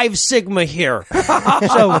like 5 sigma here.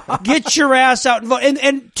 So get your ass out and vote.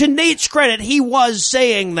 And to Nate's credit, he was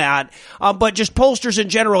saying that. But just pollsters in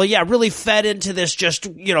general, yeah, really fed into this just,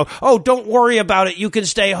 you know, oh, don't worry about it. You can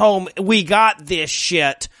stay home. We got this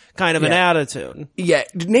shit. Kind of an attitude. Yeah,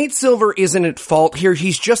 Nate Silver isn't at fault here.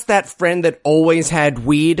 He's just that friend that always had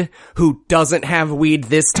weed who doesn't have weed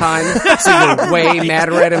this time. So you're way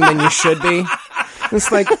madder at him than you should be.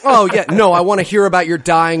 It's like, oh yeah, no, I want to hear about your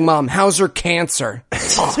dying mom. How's her cancer?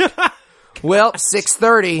 Oh. Well,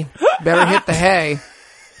 6:30. Better hit the hay.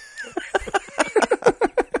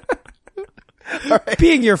 Right.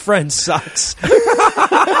 Being your friend sucks.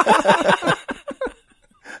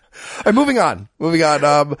 All right, moving on.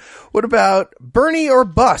 What about Bernie or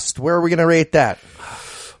bust? Where are we going to rate that?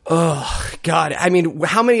 Oh, God. I mean,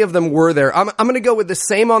 how many of them were there? I'm going to go with the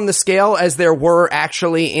same on the scale as there were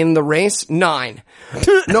actually in the race. 9.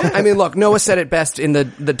 No, I mean, look, Noah said it best in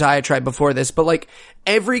the diatribe before this, but like,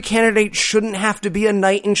 every candidate shouldn't have to be a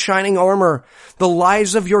knight in shining armor. The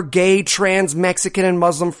lives of your gay, trans, Mexican, and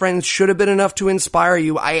Muslim friends should have been enough to inspire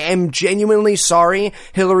you. I am genuinely sorry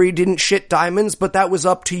Hillary didn't shit diamonds, but that was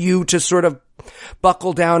up to you to sort of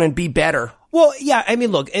buckle down and be better. Well, yeah, I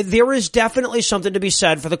mean, look, there is definitely something to be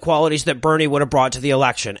said for the qualities that Bernie would have brought to the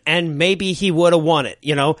election, and maybe he would have won it,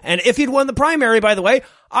 you know? And if he'd won the primary, by the way,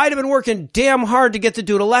 I'd have been working damn hard to get the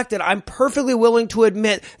dude elected. I'm perfectly willing to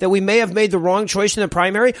admit that we may have made the wrong choice in the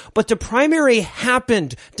primary, but the primary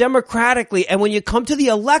happened democratically, and when you come to the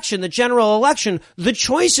election, the general election, the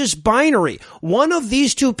choice is binary. One of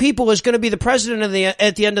these two people is going to be the president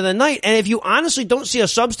at the end of the night, and if you honestly don't see a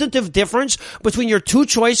substantive difference between your two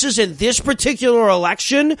choices in this particular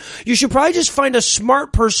election, you should probably just find a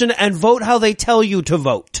smart person and vote how they tell you to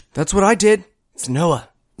vote. That's what I did. It's Noah.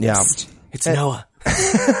 Yeah. It's Noah.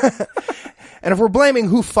 And if we're blaming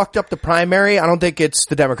who fucked up the primary, I don't think it's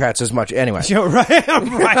the Democrats as much. Anyway. You're right.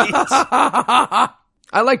 I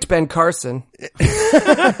liked Ben Carson. All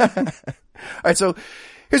right, so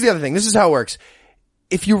here's the other thing. This is how it works.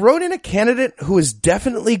 If you wrote in a candidate who is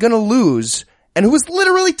definitely going to lose and who was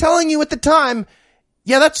literally telling you at the time,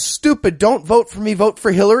 yeah, that's stupid. Don't vote for me. Vote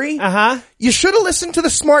for Hillary. You should have listened to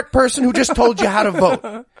the smart person who just told you how to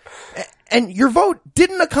vote. And your vote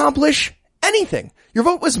didn't accomplish anything. Your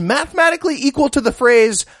vote was mathematically equal to the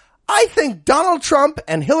phrase, I think Donald Trump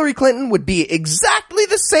and Hillary Clinton would be exactly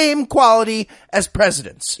the same quality as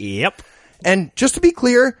presidents. Yep. And just to be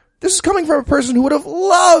clear, This is coming from a person who would have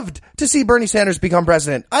loved to see Bernie Sanders become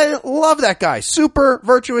president. I love that guy. Super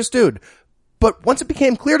virtuous dude. But once it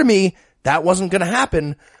became clear to me that wasn't going to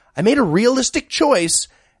happen, I made a realistic choice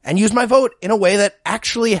and used my vote in a way that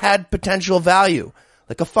actually had potential value.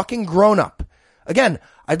 Like a fucking grown-up. Again,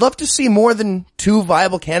 I'd love to see more than 2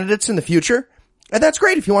 viable candidates in the future. And that's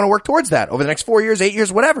great if you want to work towards that over the next 4 years, 8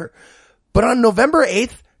 years, whatever. But on November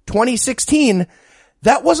 8th, 2016,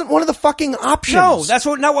 that wasn't one of the fucking options. No, that's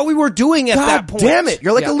not what we were doing at that point. Damn it.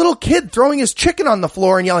 You're like a little kid throwing his chicken on the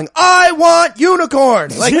floor and yelling, I want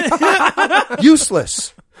unicorn! Like,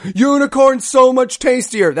 useless. Unicorn so much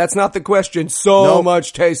tastier. That's not the question. So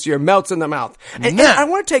much tastier. Melts in the mouth. And I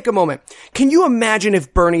want to take a moment. Can you imagine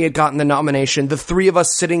if Bernie had gotten the nomination, the 3 of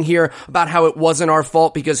us sitting here about how it wasn't our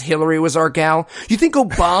fault because Hillary was our gal? You think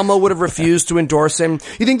Obama would have refused to endorse him?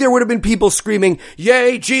 You think there would have been people screaming,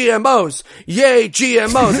 yay GMOs, yay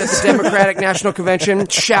GMOs at the Democratic National Convention,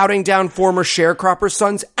 shouting down former sharecropper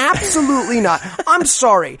sons? Absolutely not. I'm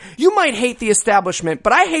sorry. You might hate the establishment,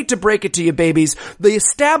 but I hate to break it to you, babies. The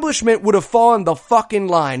establishment would have fallen the fucking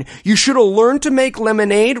line. You should have learned to make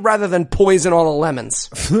lemonade rather than poison all the lemons.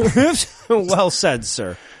 Well said,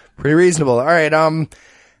 sir. Pretty reasonable. All right. How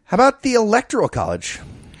about the Electoral College?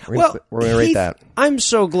 We're going to rate that. I'm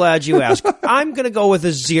so glad you asked. I'm going to go with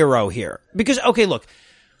a 0 here because, okay, look,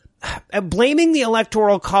 blaming the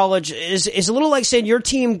Electoral College is a little like saying your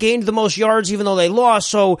team gained the most yards even though they lost.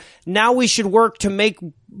 So now we should work to make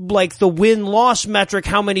like the win-loss metric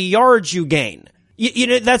how many yards you gain. You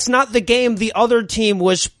know, that's not the game the other team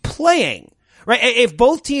was playing, right? If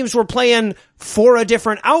both teams were playing for a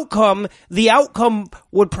different outcome, the outcome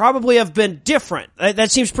would probably have been different.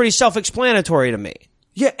 That seems pretty self-explanatory to me.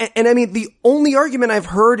 Yeah, and I mean, the only argument I've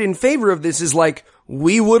heard in favor of this is like,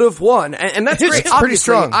 we would have won. And that's great. It's pretty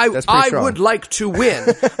strong. I would like to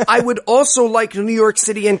win. I would also like New York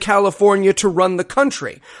City and California to run the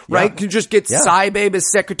country, right? To just get Cy-Babe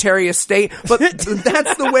as Secretary of State. But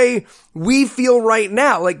that's the way we feel right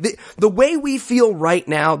now. Like the way we feel right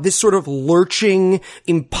now, this sort of lurching,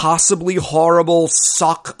 impossibly horrible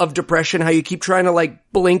suck of depression, how you keep trying to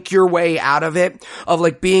like blink your way out of it, of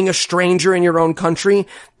like being a stranger in your own country.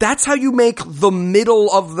 That's how you make the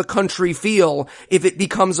middle of the country feel if it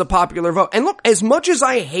becomes a popular vote. And look, as much as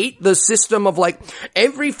I hate the system of like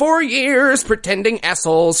every 4 years pretending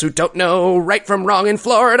assholes who don't know right from wrong in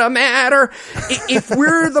Florida matter, if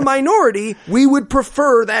we're the minority, we would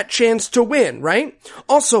prefer that chance to win, right?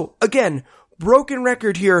 Also, again, broken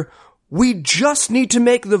record here, we just need to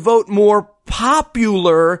make the vote more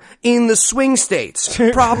popular in the swing states.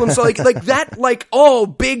 Problems like that, like, oh,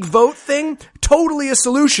 big vote thing, totally a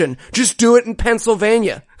solution. Just do it in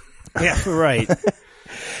Pennsylvania. Yeah, right.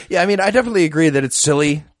 Yeah, I mean, I definitely agree that it's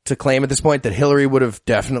silly to claim at this point that Hillary would have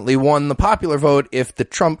definitely won the popular vote if the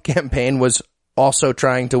Trump campaign was also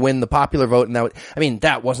trying to win the popular vote. And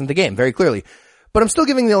that wasn't the game, very clearly. But I'm still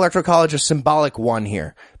giving the Electoral College a symbolic 1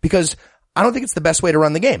 here because I don't think it's the best way to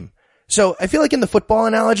run the game. So I feel like in the football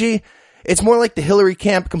analogy, it's more like the Hillary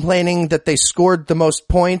camp complaining that they scored the most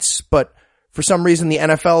points, but for some reason the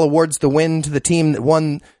NFL awards the win to the team that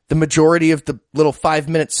won the majority of the little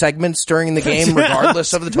 5-minute segments during the game,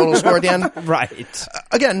 regardless of the total score at the end. Right.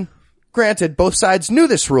 Again, granted, both sides knew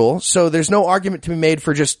this rule, so there's no argument to be made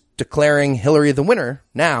for just declaring Hillary the winner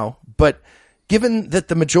now, but given that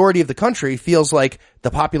the majority of the country feels like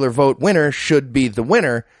the popular vote winner should be the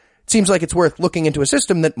winner, it seems like it's worth looking into a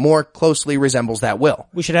system that more closely resembles that will.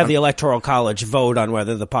 We should have the Electoral College vote on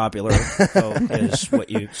whether the popular vote is what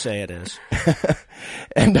you say it is.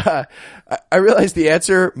 And I realize the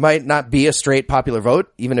answer might not be a straight popular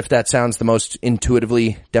vote, even if that sounds the most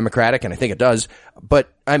intuitively democratic, and I think it does. But,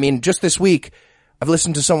 I mean, just this week, I've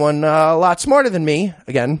listened to someone a lot smarter than me,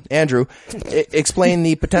 again, Andrew, explain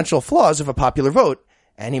the potential flaws of a popular vote,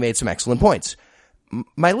 and he made some excellent points.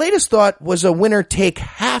 My latest thought was a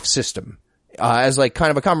winner-take-half system, as like kind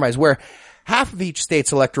of a compromise, where half of each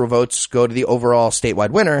state's electoral votes go to the overall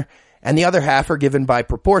statewide winner, and the other half are given by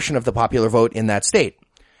proportion of the popular vote in that state.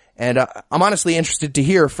 And I'm honestly interested to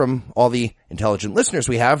hear from all the intelligent listeners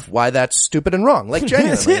we have why that's stupid and wrong. Like,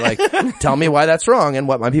 genuinely, like, tell me why that's wrong and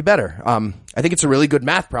what might be better. I think it's a really good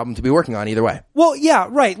math problem to be working on either way. Well, yeah,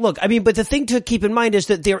 right. Look, I mean, but the thing to keep in mind is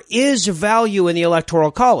that there is value in the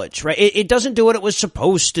Electoral College, right? It doesn't do what it was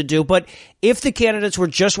supposed to do, but if the candidates were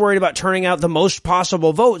just worried about turning out the most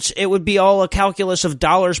possible votes, it would be all a calculus of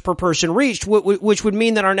dollars per person reached, which would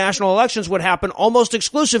mean that our national elections would happen almost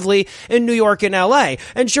exclusively in New York and LA.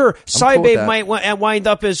 And sure, Cy-Babe might wind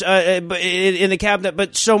up as in the cabinet,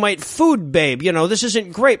 but so might Food Babe. You know, this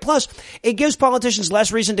isn't great. Plus, it gives politicians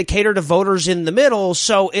less reason to cater to voters' voters in the middle,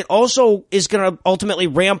 so it also is going to ultimately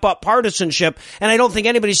ramp up partisanship. And I don't think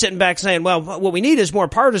anybody's sitting back saying, well, what we need is more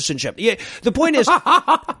partisanship. Yeah, the point is,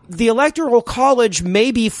 the Electoral College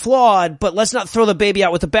may be flawed, but let's not throw the baby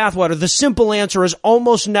out with the bathwater. The simple answer is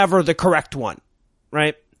almost never the correct one,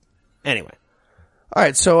 right? Anyway. All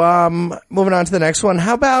right, so moving on to the next one.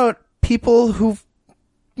 How about people who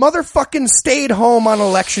motherfucking stayed home on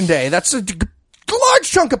election day? That's a large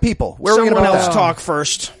chunk of people. Where are we going to talk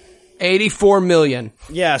first? 84 million.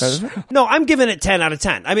 Yes. No, I'm giving it 10 out of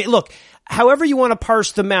 10. I mean, look, however you want to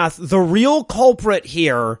parse the math, the real culprit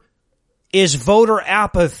here is voter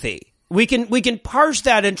apathy. We can parse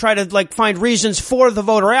that and try to like find reasons for the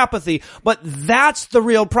voter apathy, but that's the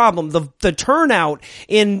real problem. The turnout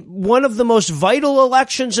in one of the most vital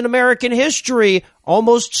elections in American history,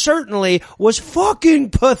 almost certainly, was fucking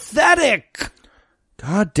pathetic.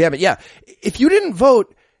 God damn it. Yeah. If you didn't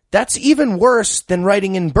vote, that's even worse than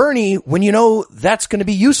writing in Bernie when you know that's going to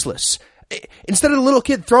be useless. Instead of the little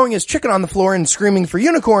kid throwing his chicken on the floor and screaming for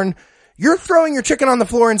unicorn, you're throwing your chicken on the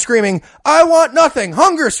floor and screaming, I want nothing,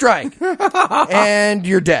 hunger strike. And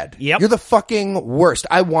you're dead. Yep. You're the fucking worst.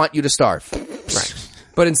 I want you to starve. Right.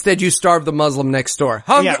 But instead you starve the Muslim next door.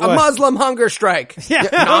 A Muslim hunger strike.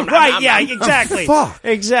 Yeah, exactly. Fuck.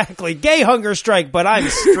 Exactly. Gay hunger strike, but I'm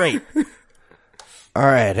straight. All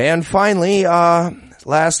right. And finally,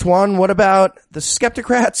 last one. What about the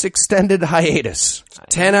Skepticrats' extended hiatus?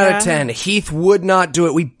 10 out of 10. Heath would not do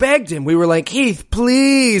it. We begged him. We were like, Heath,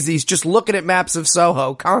 please. He's just looking at maps of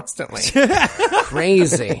Soho constantly.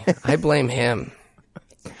 Crazy. I blame him.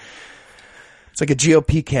 It's like a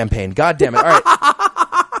GOP campaign. God damn it.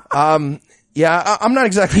 All right. Yeah, I'm not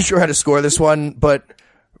exactly sure how to score this one, but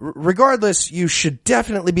regardless, you should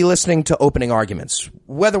definitely be listening to opening arguments,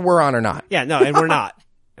 whether we're on or not. Yeah, no, and we're not.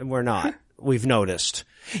 And we're not. We've noticed.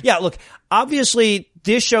 Yeah, look, obviously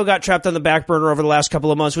this show got trapped on the back burner over the last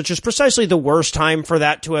couple of months, which is precisely the worst time for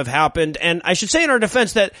that to have happened. And I should say in our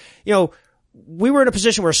defense that, you know, we were in a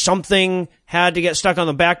position where something had to get stuck on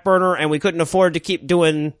the back burner and we couldn't afford to keep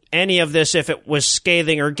doing any of this if it was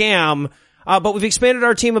scathing or gam. But we've expanded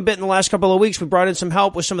our team a bit in the last couple of weeks. We brought in some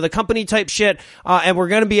help with some of the company type shit, and we're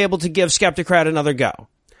going to be able to give Skepticrat another go.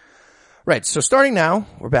 Right, so starting now,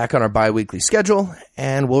 we're back on our bi-weekly schedule,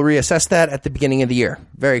 and we'll reassess that at the beginning of the year.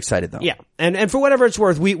 Very excited, though. Yeah, and for whatever it's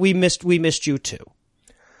worth, we missed you too.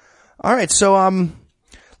 All right, so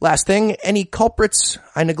last thing, any culprits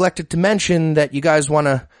I neglected to mention that you guys want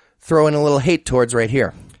to throw in a little hate towards right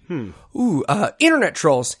here? Internet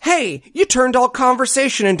trolls. Hey, you turned all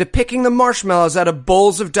conversation into picking the marshmallows out of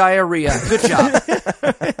bowls of diarrhea. Good job.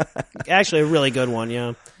 Actually, a really good one,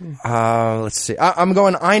 yeah. Let's see. I'm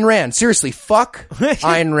going Ayn Rand. Seriously, fuck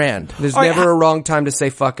Ayn Rand. There's never a wrong time to say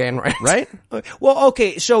fuck Ayn Rand. Right? Well,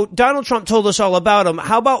 okay, so Donald Trump told us all about him.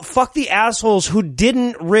 How about fuck the assholes who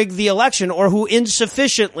didn't rig the election or who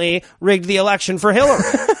insufficiently rigged the election for Hillary?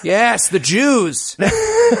 Yes, the Jews.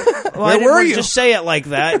 Well, Where were you? Just say it like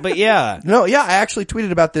that, but yeah. No, yeah, I actually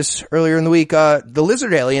tweeted about this earlier in the week. The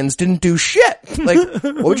lizard aliens didn't do shit. Like,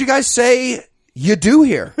 what would you guys say you do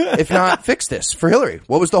here, if not fix this for Hillary?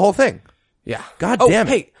 What was the whole thing? Yeah. God damn it.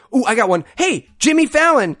 Hey, I got one. Hey, Jimmy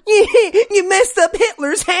Fallon, you messed up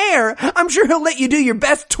Hitler's hair. I'm sure he'll let you do your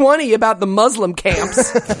best 20 about the Muslim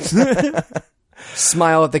camps.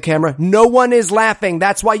 Smile at the camera. No one is laughing.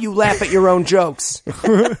 That's why you laugh at your own jokes.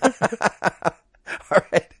 All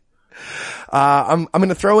right. I'm going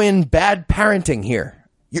to throw in bad parenting here.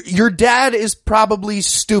 Your dad is probably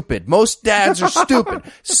stupid. Most dads are stupid.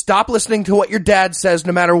 Stop listening to what your dad says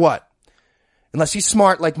no matter what. Unless he's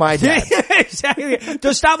smart like my dad. Exactly.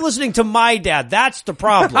 Just stop listening to my dad. That's the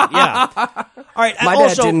problem. Yeah. All right. My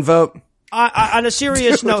dad didn't vote. On a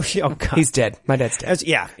serious note, oh God. He's dead. My dad's dead.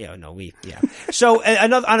 Yeah. So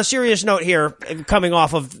on a serious note here, coming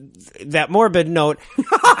off of that morbid note,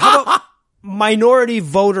 how about minority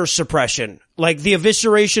voter suppression? Like the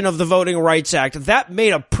evisceration of the Voting Rights Act, that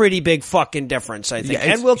made a pretty big fucking difference, I think.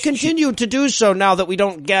 Yeah, and will continue to do so now that we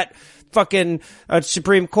don't get fucking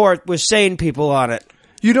Supreme Court with sane people on it.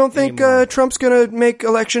 You don't think Trump's going to make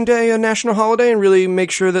Election Day a national holiday and really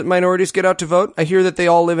make sure that minorities get out to vote? I hear that they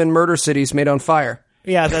all live in murder cities made on fire.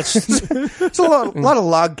 Yeah, that's... There's a lot of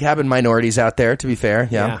log cabin minorities out there, to be fair.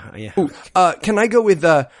 Yeah. Ooh, can I go with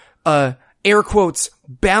air quotes,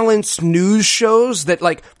 balanced news shows that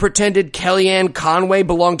like pretended Kellyanne Conway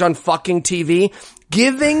belonged on fucking TV?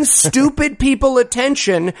 Giving stupid people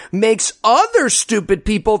attention makes other stupid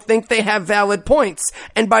people think they have valid points.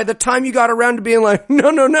 And by the time you got around to being like,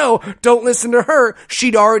 no, don't listen to her,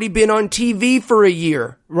 she'd already been on TV for a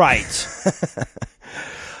year. Right.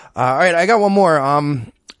 All right, I got one more.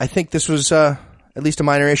 I think this was at least a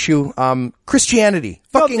minor issue. Christianity.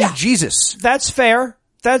 Fucking Jesus. That's fair.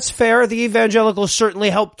 That's fair. The evangelicals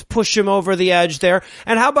certainly helped push him over the edge there.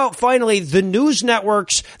 And how about finally the news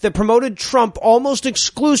networks that promoted Trump almost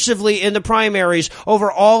exclusively in the primaries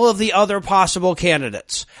over all of the other possible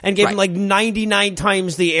candidates and gave him like 99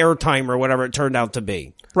 times the airtime or whatever it turned out to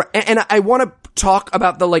be. Right. And I want to talk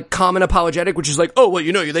about the like common apologetic, which is like, oh, well,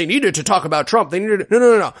 they needed to talk about Trump. They needed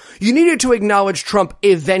no. You needed to acknowledge Trump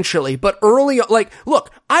eventually, but early, like, look,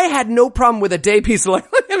 I had no problem with a day piece of like,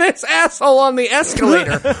 look at this asshole on the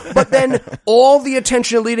escalator. But then all the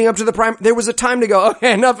attention leading up to the prime, there was a time to go,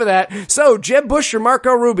 okay, enough of that. So Jeb Bush or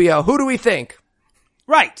Marco Rubio, who do we think?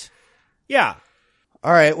 Right. Yeah.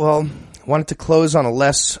 All right. Well, wanted to close on a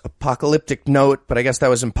less apocalyptic note, but I guess that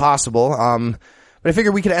was impossible. But I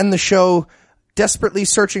figured we could end the show desperately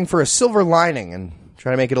searching for a silver lining and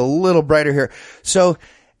try to make it a little brighter here. So,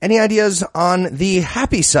 any ideas on the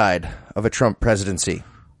happy side of a Trump presidency?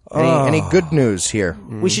 Any good news here?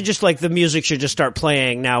 We should just the music should just start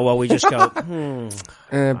playing now while we just go.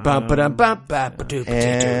 And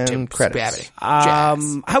credits.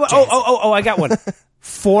 I got one.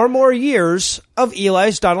 4 more years of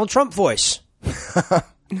Eli's Donald Trump voice.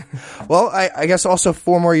 Well, I guess also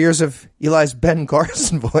 4 more years of Eli's Ben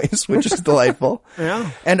Carson voice, which is delightful. Yeah.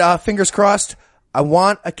 And fingers crossed, I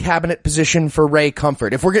want a cabinet position for Ray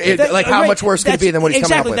Comfort. If we're gonna, how much worse could it be than what he's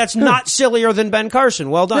coming up with? Exactly, that's not sillier than Ben Carson.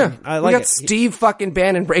 Well done. Yeah. I like we got it. Steve fucking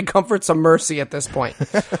Bannon, Ray Comfort's a mercy at this point.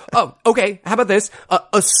 Oh, okay. How about this?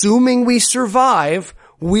 Assuming we survive,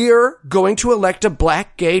 we're going to elect a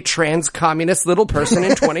black, gay, trans, communist little person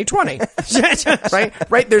in 2020.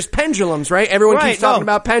 Right? There's pendulums, right? Everyone keeps talking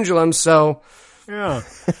about pendulums, so. Yeah.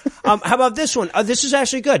 How about this one? This is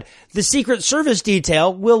actually good. The Secret Service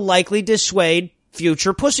detail will likely dissuade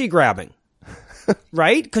future pussy grabbing.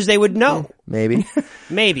 Right? Because they would know. Maybe.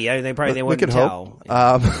 They probably wouldn't could tell.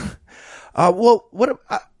 Hope. Well, what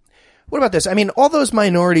about this? I mean, all those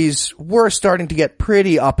minorities were starting to get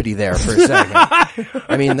pretty uppity there for a second.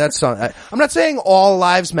 I mean, that's I'm not saying all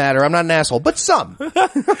lives matter. I'm not an asshole, but some.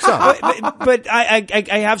 But I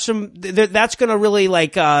have some. That's going to really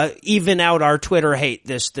even out our Twitter hate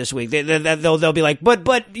this week. They'll be like,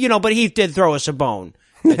 but he did throw us a bone.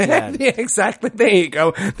 Yeah, exactly. There you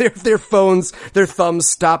go. Their phones, their thumbs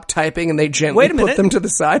stop typing and they gently put them to the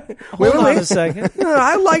side. Wait a second. No,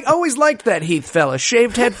 I always liked that Heath fella.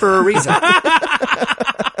 Shaved head for a reason. All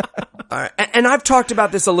right. And I've talked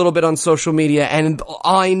about this a little bit on social media, and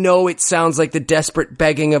I know it sounds like the desperate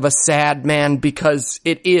begging of a sad man because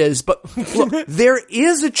it is, but look, there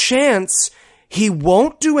is a chance he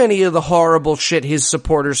won't do any of the horrible shit his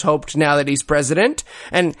supporters hoped now that he's president.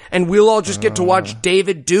 And we'll all just get to watch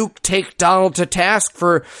David Duke take Donald to task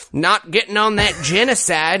for not getting on that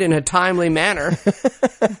genocide in a timely manner.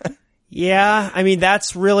 Yeah, I mean,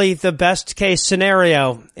 that's really the best case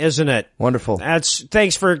scenario, isn't it? Wonderful.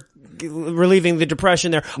 Thanks for relieving the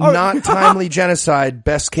depression there. Oh, not timely genocide,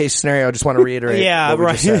 best case scenario. I just want to reiterate. Yeah,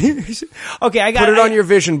 right. Okay, Put it on your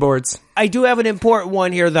vision boards. I do have an important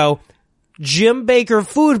one here, though. Jim Baker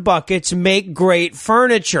food buckets make great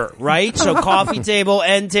furniture, right? So coffee table,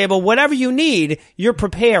 end table, whatever you need, you're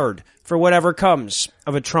prepared for whatever comes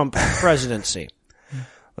of a Trump presidency.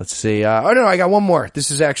 Let's see. I got one more. This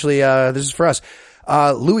is actually, this is for us.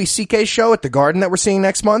 Louis C.K.'s show at the Garden that we're seeing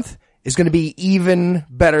next month is going to be even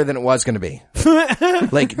better than it was going to be.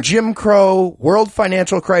 Like Jim Crow, world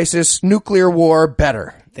financial crisis, nuclear war,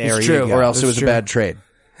 better. There you go. Or else it was a bad trade.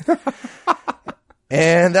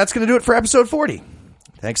 And that's going to do it for episode 40.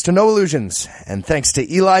 Thanks to No Illusions, and thanks to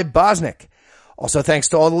Eli Bosnick. Also, thanks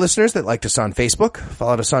to all the listeners that liked us on Facebook,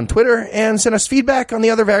 followed us on Twitter, and sent us feedback on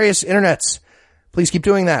the other various internets. Please keep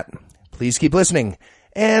doing that. Please keep listening,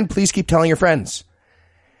 and please keep telling your friends.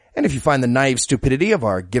 And if you find the naive stupidity of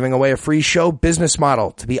our giving away a free show business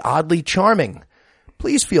model to be oddly charming,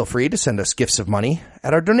 please feel free to send us gifts of money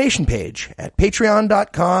at our donation page at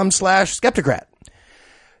patreon.com/Skepticrat.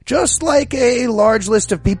 Just like a large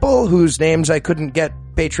list of people whose names I couldn't get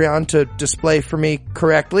Patreon to display for me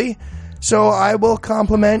correctly, so I will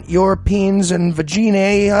compliment your peens and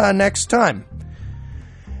vaginae next time.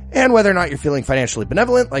 And whether or not you're feeling financially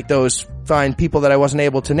benevolent, like those fine people that I wasn't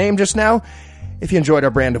able to name just now, if you enjoyed our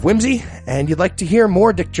brand of whimsy, and you'd like to hear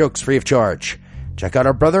more dick jokes free of charge, check out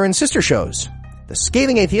our brother and sister shows, The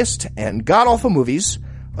Scathing Atheist and God Awful Movies,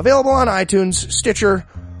 available on iTunes, Stitcher,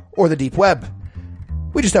 or the deep web.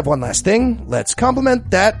 We just have one last thing. Let's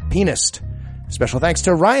compliment that penist. Special thanks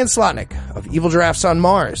to Ryan Slotnick of Evil Giraffes on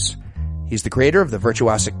Mars. He's the creator of the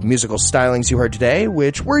virtuosic musical stylings you heard today,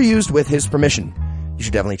 which were used with his permission. You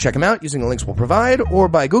should definitely check him out using the links we'll provide, or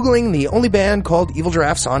by Googling the only band called Evil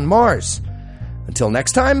Giraffes on Mars. Until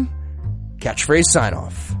next time, catchphrase sign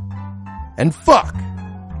off. And fuck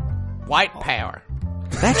White power.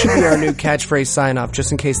 That should be our new catchphrase sign off,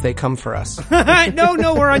 just in case they come for us.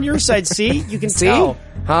 No, we're on your side. See, you can See? tell.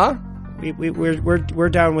 Huh? We're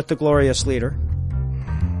down with the glorious leader.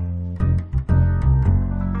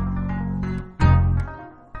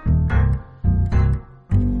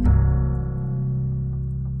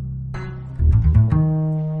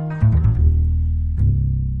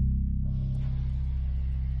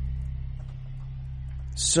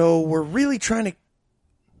 So we're really trying to.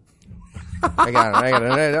 I got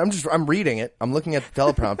it. I'm reading it. I'm looking at the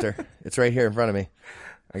teleprompter. It's right here in front of me.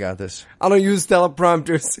 I got this. I don't use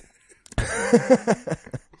teleprompters.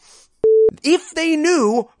 If they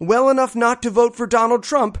knew well enough not to vote for Donald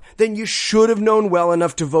Trump, then you should have known well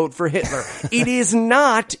enough to vote for Hitler. It is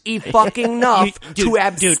not fucking enough to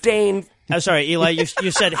abstain. I'm sorry, Eli. You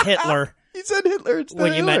said Hitler. You said Hitler. It's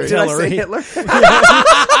When you meant Did I Hillary. say Hitler?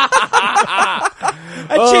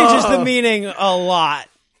 That changes the meaning a lot.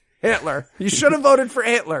 Hitler. You should have voted for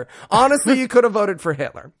Hitler. Honestly, you could have voted for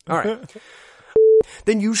Hitler. All right.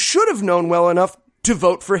 Then you should have known well enough to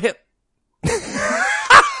vote for Hitler.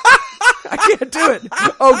 I can't do it.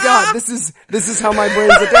 Oh God, this is how my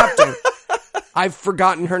brain's adapting. I've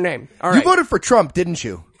forgotten her name. All right. You voted for Trump, didn't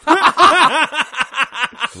you?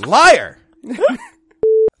 Liar.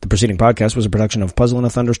 The preceding podcast was a production of Puzzle in a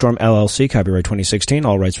Thunderstorm, LLC, copyright 2016,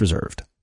 all rights reserved.